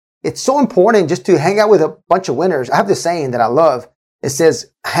it's so important just to hang out with a bunch of winners. I have this saying that I love. It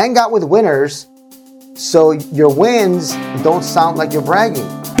says, hang out with winners so your wins don't sound like you're bragging.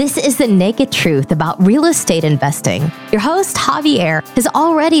 This is the naked truth about real estate investing. Your host, Javier, has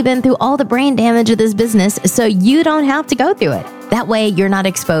already been through all the brain damage of this business, so you don't have to go through it. That way, you're not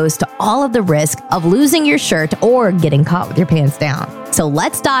exposed to all of the risk of losing your shirt or getting caught with your pants down. So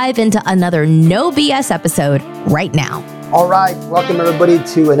let's dive into another no BS episode right now. All right, welcome everybody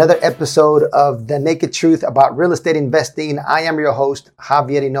to another episode of The Naked Truth about Real Estate Investing. I am your host,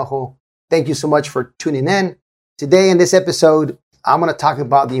 Javier Hinojo. Thank you so much for tuning in. Today in this episode, I'm going to talk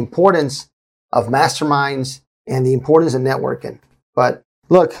about the importance of masterminds and the importance of networking. But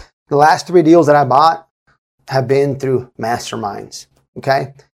look, the last 3 deals that I bought have been through masterminds,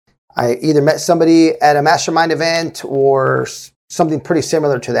 okay? I either met somebody at a mastermind event or something pretty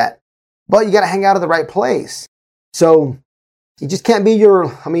similar to that. But you got to hang out at the right place. So you just can't be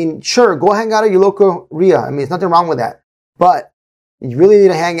sure, go hang out at your local RIA. There's nothing wrong with that. But you really need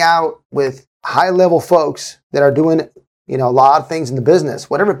to hang out with high-level folks that are doing, a lot of things in the business,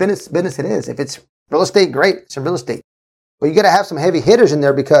 whatever business it is. If it's real estate, great, it's in real estate. But you got to have some heavy hitters in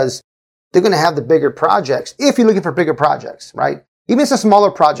there because they're going to have the bigger projects. If you're looking for bigger projects, right? Even if it's a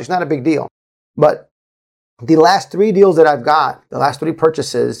smaller project, it's not a big deal. But the last 3 deals that I've got, the last 3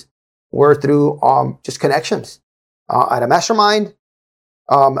 purchases were through just connections. At a mastermind,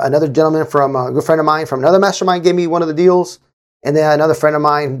 another gentleman from a good friend of mine from another mastermind gave me one of the deals. And then another friend of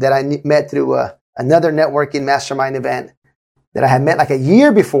mine that I met through another networking mastermind event that I had met like a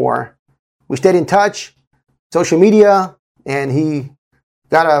year before. We stayed in touch, social media, and he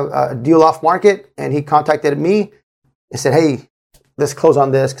got a deal off market, and he contacted me and said, hey, let's close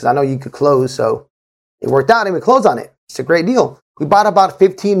on this because I know you could close. So it worked out and we closed on it. It's a great deal. We bought about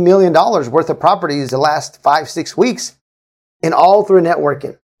 $15 million worth of properties the last 5-6 weeks, and all through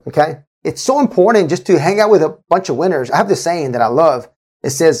networking, okay? It's so important just to hang out with a bunch of winners. I have this saying that I love. It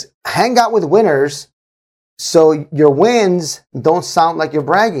says, hang out with winners so your wins don't sound like you're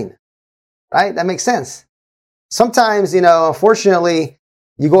bragging, right? That makes sense. Sometimes, unfortunately,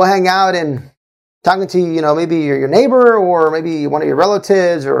 you go hang out and talking to, maybe your neighbor or maybe one of your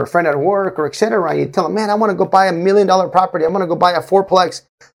relatives or a friend at work or et cetera. You tell them, man, I want to go buy $1 million property. I want to go buy a 4-plex.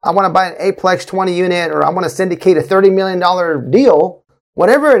 I want to buy an 8-plex 20 unit, or I want to syndicate a $30 million deal,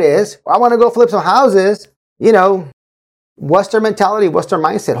 whatever it is. I want to go flip some houses. What's their mentality? What's their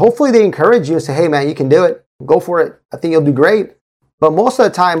mindset? Hopefully they encourage you and say, hey man, you can do it. Go for it. I think you'll do great. But most of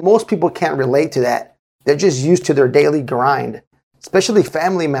the time, most people can't relate to that. They're just used to their daily grind, especially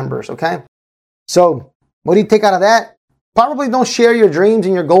family members, okay? So what do you take out of that? Probably don't share your dreams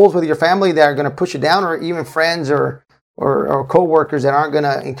and your goals with your family that are going to push you down, or even friends or co-workers that aren't going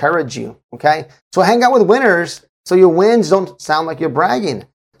to encourage you, okay? So hang out with winners so your wins don't sound like you're bragging.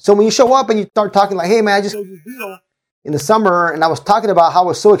 So when you show up and you start talking like, hey man, I just closed this deal in the summer, and I was talking about how I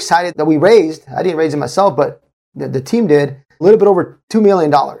was so excited that we raised, I didn't raise it myself, but the team did, a little bit over $2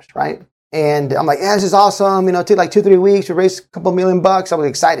 million, right? And I'm like, yeah, this is awesome. It took like 2-3 weeks. We raised a couple $1 million. I was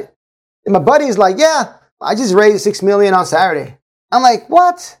excited. And my buddy's like, yeah, I just raised $6 million on Saturday. I'm like,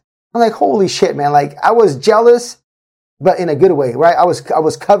 what? I'm like, holy shit, man. Like, I was jealous, but in a good way, right? I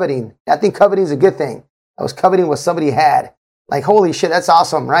was coveting. I think coveting is a good thing. I was coveting what somebody had. Like, holy shit, that's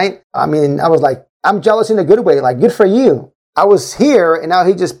awesome, right? I was like, I'm jealous in a good way. Like, good for you. I was here, and now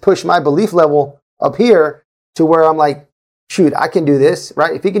he just pushed my belief level up here to where I'm like, shoot, I can do this,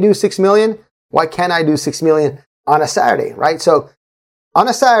 right? If he can do 6 million, why can't I do 6 million on a Saturday, right? So on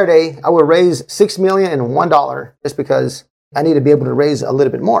a Saturday, I will raise $6 million and $1 just because I need to be able to raise a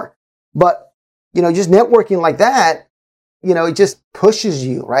little bit more. But, just networking like that, it just pushes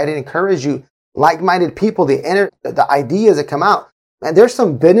you, right? It encourages you. Like-minded people, the ideas that come out. And there's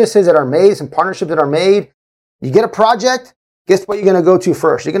some businesses that are made, some partnerships that are made. You get a project, guess what you're going to go to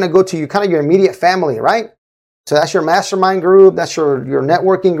first? You're going to go to your immediate family, right? So that's your mastermind group. That's your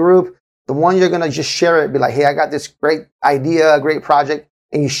networking group. The one you're going to just share it, be like, hey, I got this great idea, great project.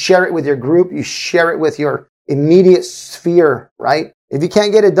 And you share it with your group. You share it with your immediate sphere, right? If you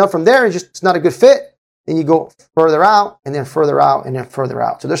can't get it done from there, it's not a good fit. Then you go further out and then further out and then further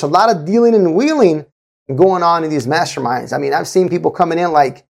out. So there's a lot of dealing and wheeling going on in these masterminds. I've seen people coming in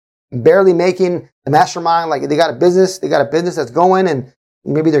like barely making the mastermind. Like they got a business that's going, and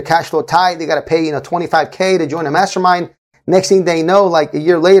maybe their cash flow tight. They got to pay, $25K to join a mastermind. Next thing they know, like a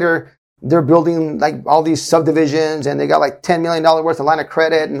year later, they're building like all these subdivisions and they got like $10 million worth of line of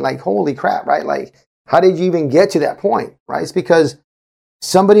credit, and like, holy crap, right? Like, how did you even get to that point, right? It's because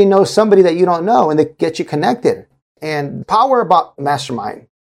somebody knows somebody that you don't know, and they get you connected. And power about mastermind,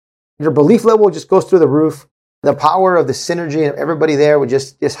 your belief level just goes through the roof. the power of the synergy and everybody there with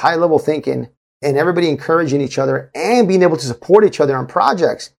just high level thinking and everybody encouraging each other and being able to support each other on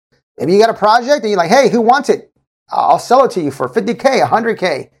projects. Maybe you got a project and you're like, hey, who wants it? I'll sell it to you for $50K,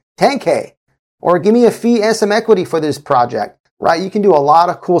 $100K, $10K, or give me a fee and some equity for this project, right? You can do a lot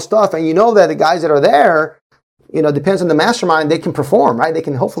of cool stuff. And you know that the guys that are there, depends on the mastermind, they can perform, right? They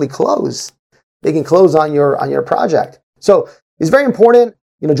can hopefully close. They can close on your project. So it's very important,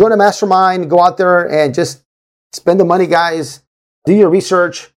 join a mastermind, go out there and just spend the money, guys, do your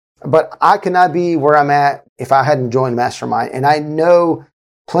research. But I could not be where I'm at if I hadn't joined Mastermind. And I know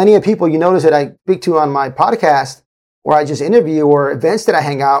plenty of people, you notice that I speak to on my podcast or I just interview or events that I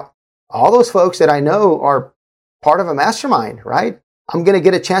hang out, all those folks that I know are part of a mastermind, right? I'm going to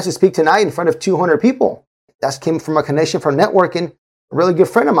get a chance to speak tonight in front of 200 people. That came from a connection from networking. A really good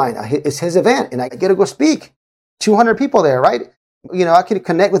friend of mine. It's his event and I get to go speak. 200 people there, right? I can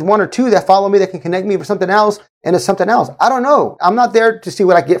connect with one or two that follow me that can connect me for something else and it's something else. I don't know. I'm not there to see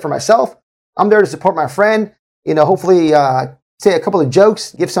what I get for myself. I'm there to support my friend, hopefully say a couple of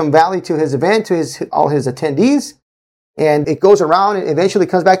jokes, give some value to his event, to all his attendees. And it goes around and eventually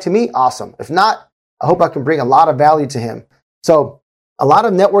comes back to me. Awesome. If not, I hope I can bring a lot of value to him. So a lot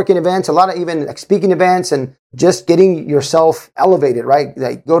of networking events, a lot of even speaking events and just getting yourself elevated, right?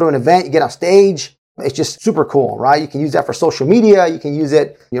 Like go to an event, you get on stage. It's just super cool, right? You can use that for social media. You can use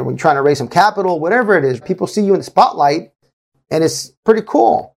it, when you're trying to raise some capital, whatever it is. People see you in the spotlight and it's pretty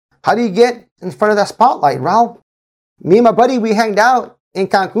cool. How do you get in front of that spotlight, Ralph? Me and my buddy, we hanged out in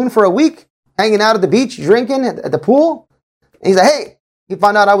Cancun for a week, hanging out at the beach, drinking at the pool. And he's like, hey, he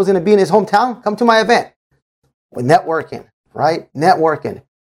found out I was going to be in his hometown. Come to my event. With networking, right? Networking,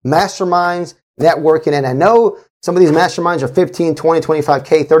 masterminds, networking. And I know some of these masterminds are 15, 20,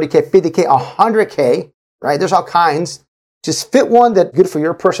 25K, 30K, 50K, 100K, right? There's all kinds. Just fit one that's good for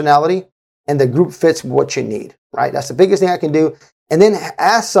your personality and the group fits what you need, right? That's the biggest thing I can do. And then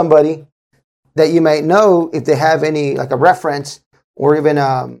ask somebody that you might know if they have any, like a reference or even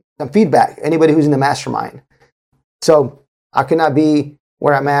some feedback, anybody who's in the mastermind. So I cannot be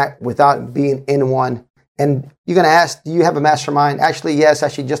where I'm at without being in one. And you're going to ask, do you have a mastermind? Actually, yes.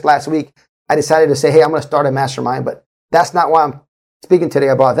 Actually, just last week, I decided to say, hey, I'm going to start a mastermind, but that's not why I'm speaking today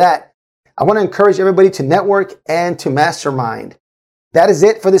about that. I want to encourage everybody to network and to mastermind. That is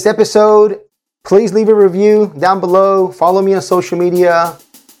it for this episode. Please leave a review down below. Follow me on social media.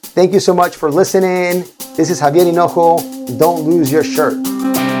 Thank you so much for listening. This is Javier Hinojo. Don't lose your shirt.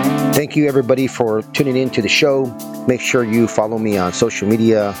 Thank you, everybody, for tuning in to the show. Make sure you follow me on social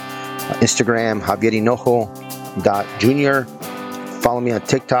media, Instagram, Javier Hinojo.jr. Follow me on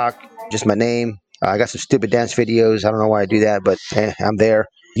TikTok. Just my name. I got some stupid dance videos. I don't know why I do that, but I'm there.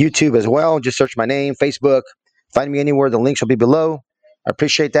 YouTube as well. Just search my name. Facebook. Find me anywhere. The links will be below. I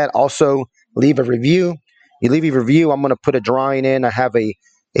appreciate that. Also, leave a review. You leave a review, I'm going to put a drawing in. I have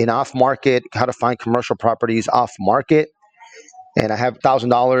an off-market, how to find commercial properties off-market. And I have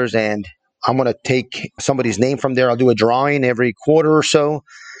 $1,000, and I'm going to take somebody's name from there. I'll do a drawing every quarter or so,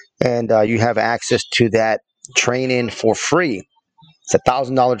 and you have access to that training for free. It's a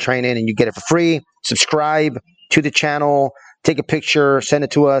 $1,000 training and you get it for free. Subscribe to the channel, take a picture, send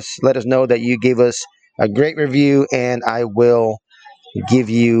it to us. Let us know that you gave us a great review and I will give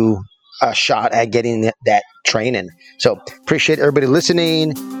you a shot at getting that training. So appreciate everybody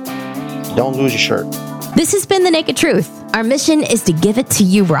listening. Don't lose your shirt. This has been The Naked Truth. Our mission is to give it to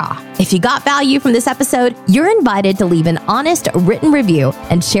you raw. If you got value from this episode, you're invited to leave an honest written review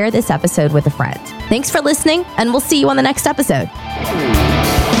and share this episode with a friend. Thanks for listening, and we'll see you on the next episode.